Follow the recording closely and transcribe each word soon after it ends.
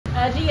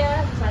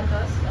Gia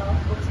Santos of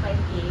Books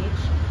 5PH.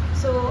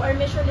 So our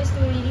mission is to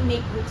really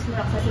make books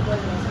more accessible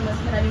sa mas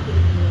maraming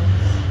Pilipino.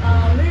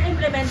 We're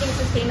implementing a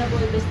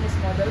sustainable business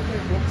model for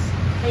books.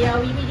 Kaya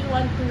we really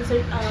want to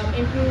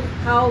improve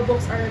how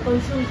books are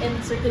consumed and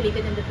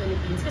circulated in the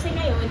Philippines. Kasi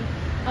ngayon,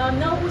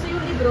 nauuso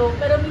yung libro,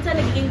 pero minsan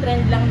nagiging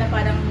trend lang na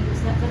parang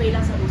sabay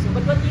lang sa uso.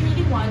 But what we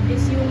really want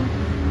is yung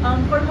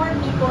for more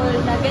people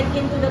na get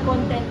into the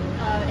content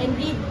and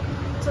read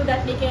so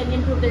that they can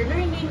improve their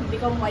learning,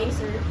 become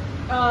wiser.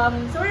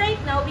 So right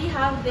now, we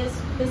have this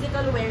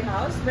physical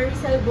warehouse where we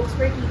sell books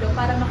per kilo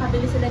para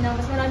makabili sila ng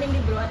mas maraming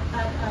libro at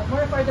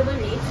more affordable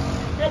rates.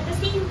 And at the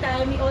same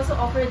time, we also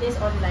offer this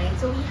online.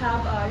 So we have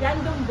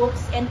random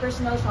books and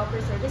personal shopper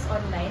service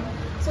online.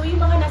 So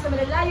yung mga nasa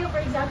malalayo,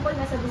 for example,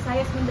 nasa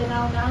Visayas,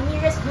 Mindanao, na ang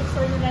nearest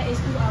bookstore nila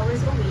is 2 hours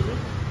away,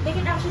 they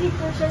can actually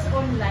purchase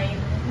online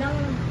ng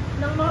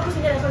mga gusto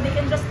nila. So they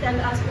can just tell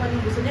us kung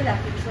anong gusto nila.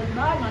 Fiction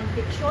ba,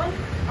 non-fiction,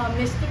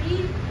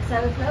 mystery,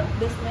 self-help,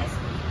 business.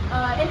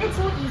 And it's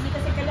so easy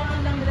kasi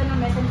kailangan lang nila ng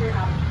messenger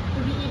app to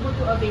be able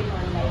to avail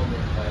online.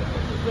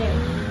 Yes.